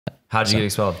How'd you get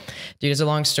expelled? Dude, it's a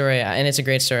long story, and it's a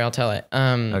great story. I'll tell it.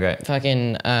 Okay.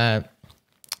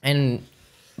 And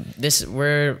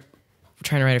we're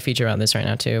trying to write a feature about this right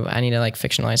now too. I need to like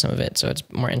fictionalize some of it so it's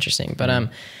more interesting. But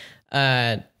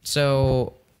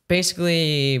so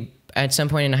basically, at some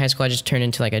point in high school, I just turned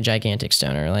into like a gigantic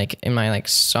stoner. Like in my like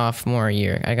sophomore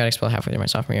year, I got expelled halfway through my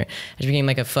sophomore year. I just became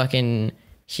like a fucking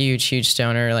huge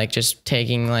stoner, like just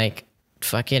taking like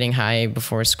getting high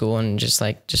before school and just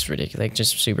ridiculous, like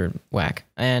just super whack.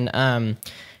 And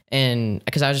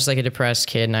because I was just like a depressed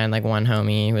kid, and I had like one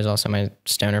homie who was also my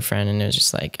stoner friend, and it was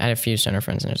just like I had a few stoner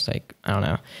friends, and it was like I don't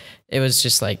know, it was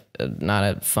just like not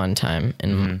a fun time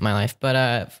in my life. But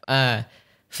I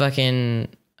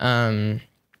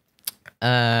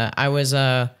was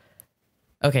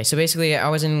okay. So basically, I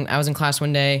was in class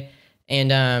one day,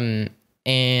 and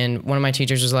one of my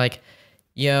teachers was like,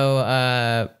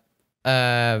 "Yo,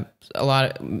 sorry.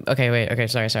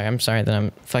 I'm sorry that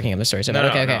I'm fucking up the story. So,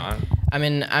 okay.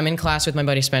 I'm in class with my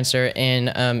buddy Spencer,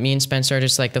 and me and Spencer are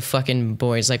just like the fucking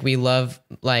boys. Like we love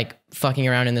like fucking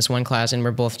around in this one class, and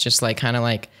we're both just like kind of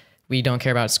like we don't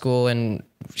care about school, and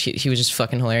he was just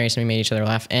fucking hilarious, and we made each other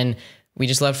laugh, and we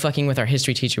just loved fucking with our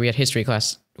history teacher. We had history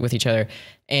class with each other,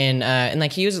 and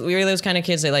like we were those kind of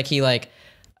kids that like he like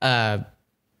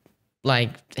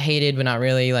hated but not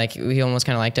really, like he almost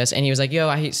kind of liked us. And he was like, yo,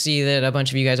 I see that a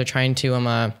bunch of you guys are trying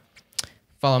to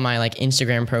follow my like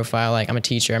Instagram profile. Like I'm a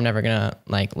teacher, I'm never gonna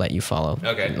like let you follow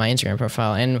my Instagram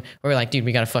profile. And we were like, dude,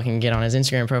 we gotta fucking get on his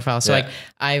Instagram profile. So like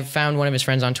I found one of his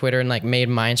friends on Twitter and like made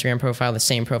my Instagram profile the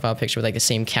same profile picture with like the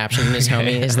same caption as his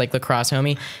homie, his like lacrosse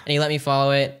homie, and he let me follow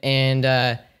it.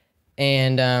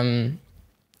 And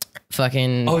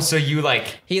fucking so you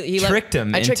like he tricked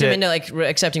him. I tricked him into like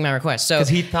accepting my request. So because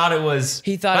he thought it was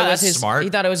his smart. He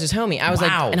thought it was his homie. I was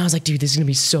like, dude, this is gonna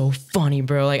be so funny,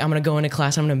 bro. Like I'm gonna go into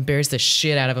class, I'm gonna embarrass the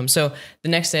shit out of him. So the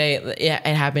next day, it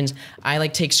happens. I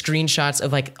like take screenshots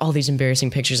of like all these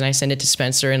embarrassing pictures, and I send it to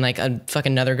Spencer and like a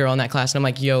fucking another girl in that class, and I'm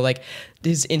like, yo, like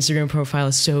this Instagram profile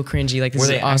is so cringy. Like this is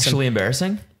awesome. Were they actually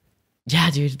embarrassing?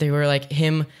 Yeah, dude. They were like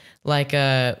him, like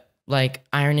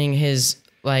ironing his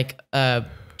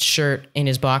shirt in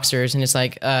his boxers, and it's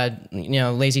like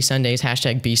lazy Sundays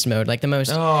 #beast mode, like the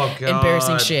most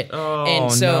embarrassing shit.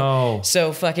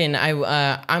 So fucking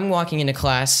I'm walking into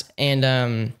class, and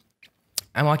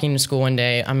I'm walking into school one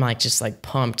day. I'm like just like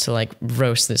pumped to like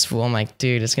roast this fool. I'm like,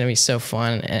 dude, it's gonna be so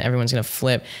fun, and everyone's gonna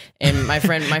flip. And my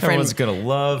friend everyone's gonna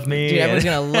love me. Dude, everyone's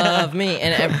gonna love me.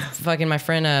 And fucking my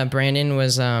friend Brandon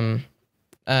was I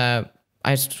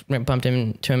just bumped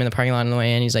into him in the parking lot on the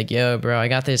way in. He's like, yo, bro, I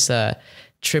got this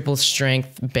triple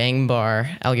strength bang bar.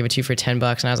 I'll give it to you for $10. And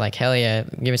I was like, hell yeah,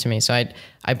 give it to me. So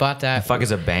I bought that. The fuck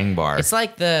is a bang bar? It's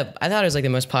like I thought it was like the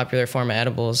most popular form of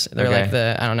edibles. They're like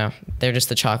I don't know. They're just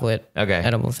the chocolate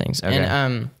edible things. Okay.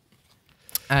 And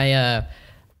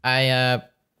I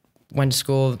went to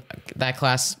school, that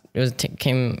class,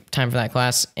 came time for that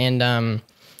class. And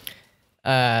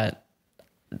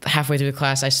halfway through the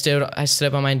class, I stood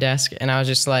up on my desk, and I was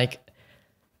just like,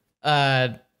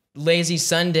 lazy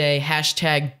Sunday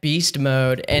 #beast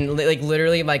mode. And like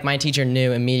literally, like my teacher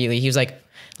knew immediately. He was like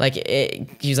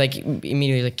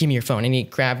immediately like, give me your phone. And he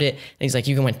grabbed it, and he's like,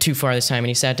 you went too far this time. And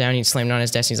he sat down and he slammed it on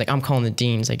his desk. And he's like, I'm calling the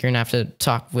deans. Like, you're gonna have to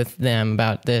talk with them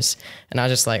about this. And I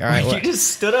was just like, all right. You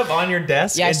just stood up on your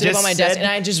desk? Yeah, I stood up on my desk, and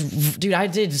I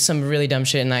did some really dumb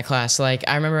shit in that class. Like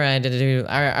I remember I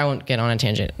won't get on a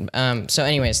tangent. So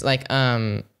anyways, like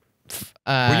were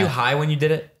you high when you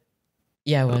did it?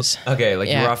 Yeah, I was. Okay, like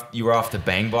you were off the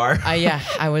bang bar? Yeah,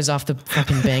 I was off the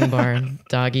fucking bang bar,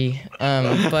 doggy. So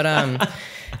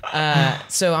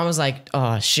I was like,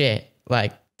 oh shit,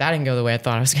 like that didn't go the way I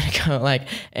thought I was gonna go. Like,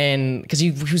 and cause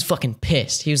he was fucking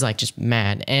pissed. He was like just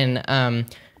mad. And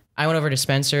I went over to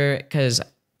Spencer, cause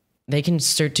they can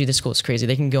do this school. It's crazy.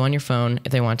 They can go on your phone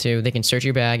if they want to. They can search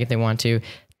your bag if they want to.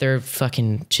 They're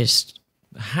fucking just...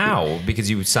 How? Because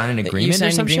you signed an agreement. You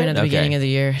signed an agreement at the beginning of the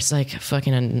year. It's like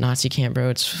fucking a Nazi camp, bro.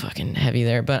 It's fucking heavy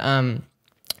there. But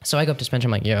so I go up to Spencer.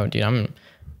 I'm like, yo, dude, I'm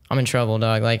in trouble,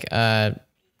 dog. Like,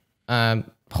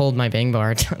 hold my bang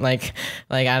bar. like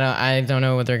I don't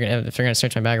know if they're gonna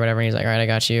search my bag or whatever. And he's like, all right, I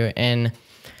got you. And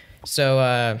so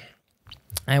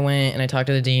I went and I talked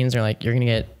to the deans. They're like, you're gonna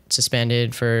get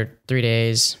suspended for 3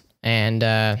 days,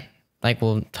 and like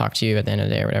we'll talk to you at the end of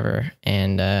the day or whatever.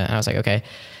 And I was like, okay.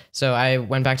 So I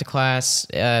went back to class.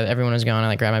 Everyone was gone. I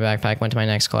like grabbed my backpack, went to my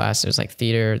next class. It was like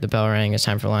theater. The bell rang. It's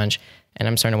time for lunch. And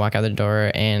I'm starting to walk out the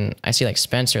door, and I see like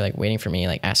Spencer like waiting for me,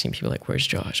 like asking people like, "Where's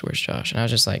Josh? Where's Josh?" And I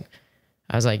was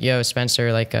like, "Yo,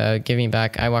 Spencer, like, give me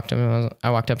back." I walked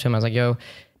up to him. I was like, "Yo,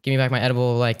 give me back my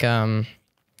edible, like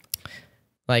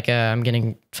like, I'm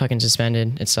getting fucking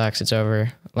suspended. It sucks. It's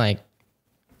over. Like,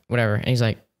 whatever. And he's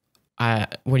like,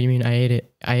 what do you mean? I ate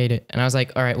it. And I was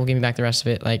like, all right, well, give me back the rest of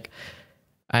it. Like,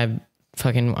 I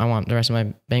want the rest of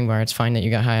my bang bar. It's fine that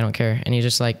you got high. I don't care. And he's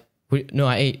just like, no,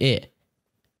 I ate it.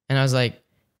 And I was like,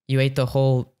 you ate the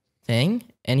whole thing?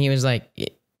 And he was like,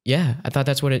 yeah, I thought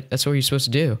that's what you're supposed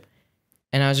to do.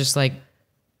 And I was like,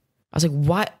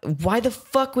 why the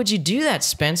fuck would you do that,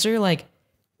 Spencer? Like,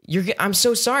 I'm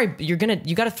so sorry. You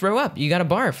got to throw up. You got to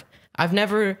barf. I've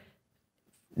never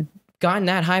gotten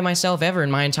that high myself ever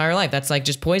in my entire life. That's like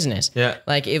just poisonous. Yeah.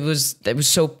 Like it was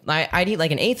so, I'd eat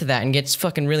like an eighth of that and get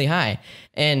fucking really high.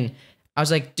 And I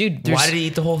was like, dude, why did he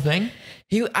eat the whole thing?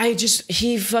 He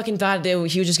fucking thought that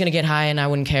he was just gonna get high and I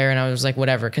wouldn't care. And I was like,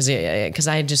 whatever. Cause I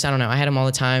don't know. I had him all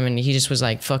the time and he just was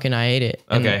like, fucking, I ate it.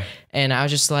 And I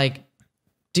was just like,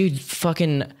 dude,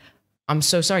 fucking, I'm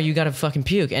so sorry. You gotta fucking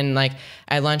puke. And like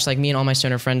at lunch, like me and all my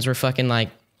stoner friends were fucking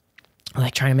like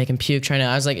trying to make him puke,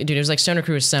 I was like, dude, it was like Stoner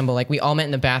Crew Assemble. Like we all met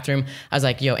in the bathroom. I was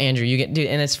like, yo, Andrew, you get, dude,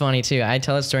 and it's funny too. I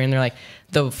tell a story and they're like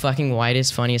the fucking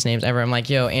whitest, funniest names ever. I'm like,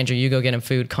 yo, Andrew, you go get him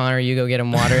food. Connor, you go get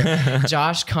him water.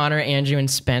 Josh, Connor, Andrew,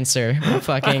 and Spencer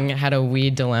fucking had a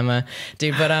weed dilemma,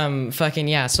 dude. But fucking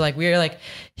yeah. So like we were like,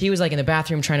 he was like in the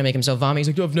bathroom trying to make himself vomit. He's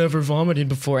like, I've never vomited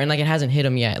before, and like it hasn't hit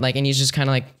him yet. Like, and he's just kind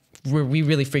of like, we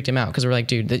really freaked him out because we're like,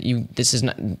 dude,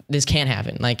 this can't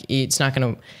happen. Like it's not gonna,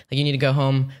 like you need to go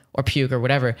home or puke or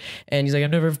whatever. And he's like,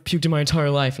 I've never puked in my entire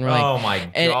life. And we're like, oh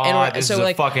my God, this is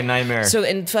a fucking nightmare. So,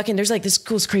 and fucking, there's like, this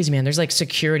school's crazy, man. There's like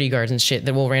security guards and shit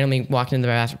that will randomly walk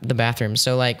into the bathroom.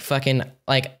 So like fucking,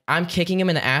 like I'm kicking him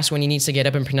in the ass when he needs to get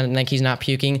up and pretend like he's not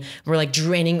puking. We're like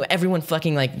draining, everyone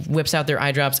fucking like whips out their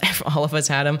eye drops. All of us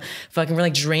had them. Fucking, we're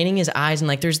like draining his eyes. And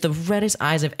like, there's the reddest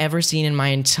eyes I've ever seen in my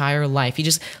entire life. He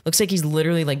just looks like he's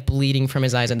literally like bleeding from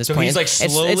his eyes at this point. He's like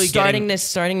slowly it's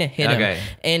starting to hit him.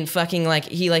 And fucking like,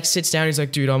 he like sits down. He's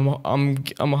like, dude,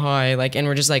 I'm high. Like, and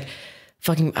we're just like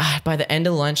fucking, by the end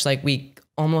of lunch, like we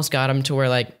almost got him to where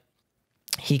like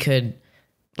he could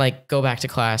like go back to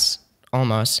class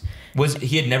almost.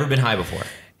 He had never been high before?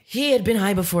 He had been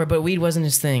high before, but weed wasn't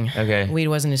his thing. Okay. Weed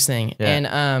wasn't his thing.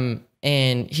 Yeah.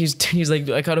 And he's like,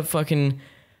 I gotta fucking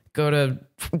go to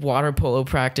water polo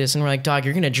practice. And we're like, dog,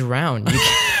 you're gonna drown.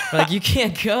 We're like, you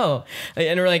can't go.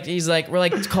 And we're like,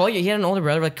 call you. He had an older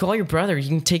brother. We're like, call your brother. He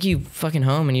can take you fucking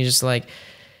home. And he's just like,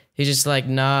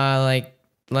 nah,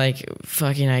 like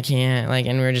fucking, I can't. Like,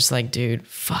 and we're just like, dude,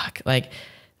 fuck. Like,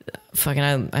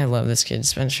 fucking, I love this kid,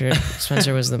 Spencer.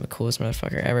 Spencer was the coolest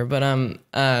motherfucker ever.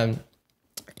 But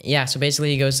yeah. So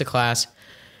basically, he goes to class,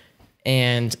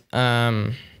 and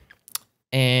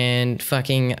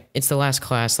fucking, it's the last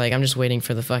class. Like, I'm just waiting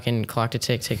for the fucking clock to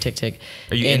tick.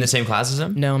 Are you in the same class as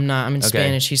him? No, I'm not. I'm in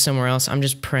Spanish. He's somewhere else. I'm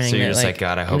just praying. So you're just like,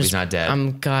 God, I hope he's not dead.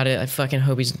 I fucking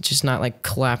hope he's just not like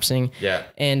collapsing. Yeah.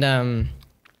 And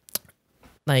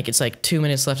like it's like 2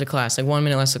 minutes left of class, like 1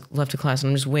 minute left of class, and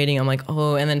I'm just waiting. I'm like,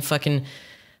 oh, and then fucking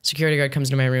security guard comes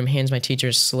into my room, hands my teacher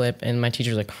a slip, and my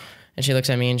teacher's like, and she looks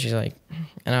at me and she's like,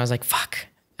 and I was like, fuck.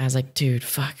 I was like, dude,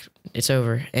 fuck, it's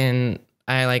over. And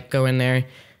I like go in there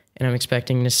and I'm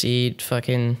expecting to see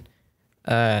fucking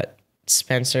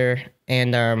Spencer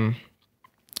and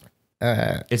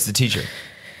it's the teacher.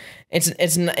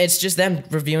 It's just them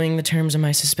reviewing the terms of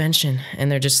my suspension, and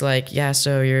they're just like, yeah,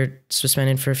 so you're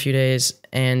suspended for a few days,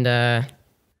 and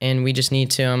we just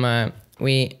need to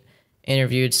we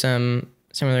interviewed some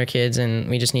other kids, and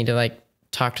we just need to like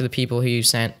talk to the people who you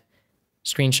sent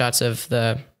screenshots of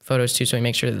the photos to, so we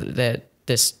make sure that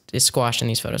this is squashed and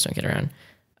these photos don't get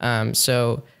around.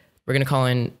 So we're gonna call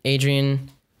in Adrian.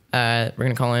 We're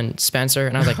gonna call in Spencer,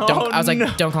 and I was like,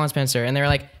 don't. Don't call in Spencer, and they were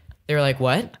like,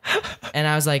 what? And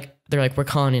I was like, they're like, we're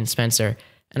calling in Spencer,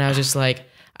 and I was just like,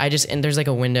 and there's like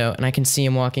a window, and I can see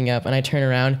him walking up, and I turn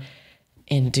around,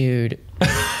 and dude,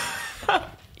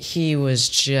 he was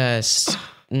just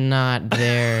not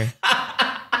there.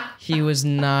 He was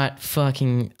not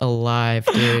fucking alive,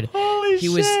 dude. Holy he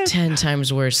was 10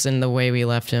 times worse than the way we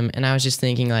left him. And I was just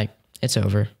thinking, like, it's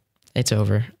over. It's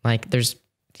over. Like,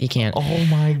 he can't. Oh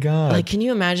my God. Like, can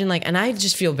you imagine? Like, and I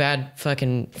just feel bad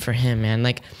fucking for him, man.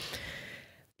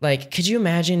 Like, could you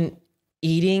imagine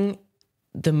eating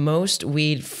the most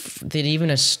weed that even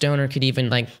a stoner could even,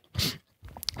 like,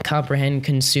 comprehend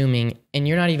consuming, and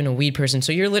you're not even a weed person,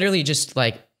 so you're literally just,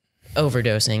 like,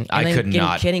 overdosing. And I could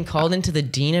not. Getting called into the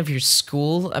dean of your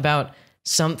school about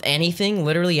anything,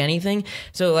 literally anything.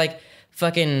 So like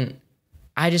fucking,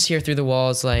 I just hear through the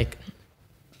walls like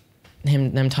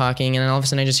them talking, and then all of a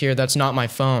sudden I just hear, that's not my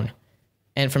phone,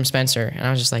 and from Spencer, and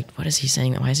I was just like, what is he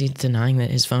saying? Why is he denying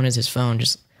that his phone is his phone?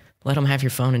 Just let him have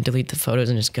your phone and delete the photos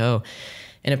and just go.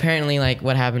 And apparently like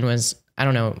what happened was I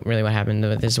don't know really what happened,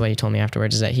 but this is what he told me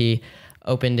afterwards, is that he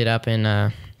opened it up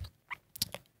and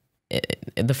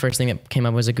the first thing that came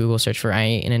up was a Google search for I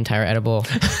ate an entire edible.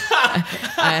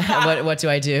 What do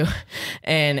I do?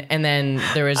 And then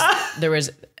there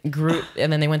was group,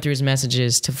 and then they went through his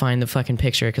messages to find the fucking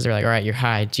picture because they're like, all right, you're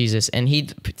high, Jesus. And he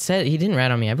said he didn't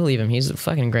rat on me. I believe him. He's a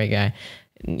fucking great guy.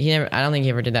 I don't think he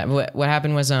ever did that. But what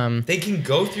happened was they can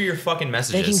go through your fucking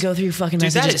messages. They can go through your fucking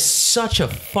messages. That is such a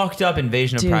fucked up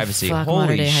invasion of privacy. Fuck,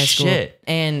 Holy high school. shit.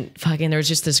 And fucking there was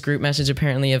just this group message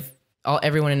apparently of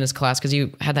everyone in his class, because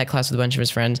he had that class with a bunch of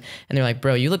his friends, and they're like,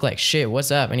 bro, you look like shit,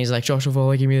 what's up? And he's like, Josh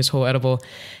Ovalle gave me this whole edible.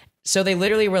 So they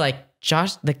literally were like,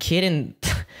 Josh, the kid, and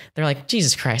they're like,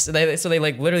 Jesus Christ. So they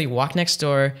like literally walked next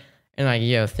door and like,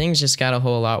 yo, things just got a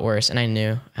whole lot worse. And I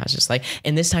knew. I was just like,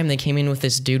 and this time they came in with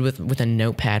this dude with a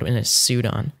notepad and a suit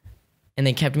on. And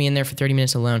they kept me in there for 30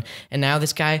 minutes alone. And now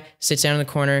this guy sits down in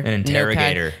the corner. An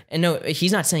interrogator. Notepad, and no,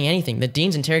 he's not saying anything. The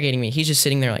dean's interrogating me. He's just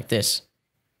sitting there like this,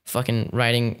 fucking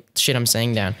writing shit I'm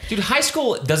saying down. Dude, high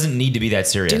school doesn't need to be that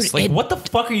serious. Dude, what the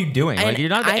fuck are you doing? Like, you're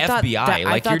not the FBI.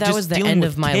 I thought that was the end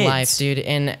of my life, dude.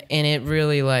 And it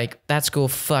really, like, that school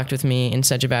fucked with me in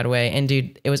such a bad way. And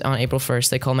dude, it was on April 1st.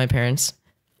 They called my parents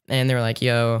and they were like,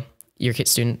 yo, your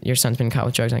son's been caught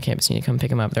with drugs on campus. You need to come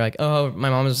pick him up. They're like, oh, my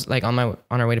mom was like on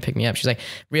her way to pick me up. She's like,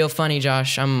 real funny,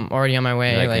 Josh. I'm already on my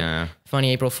way. Like,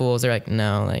 funny April Fools. They're like,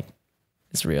 no, like,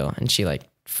 it's real. And she like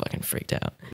fucking freaked out.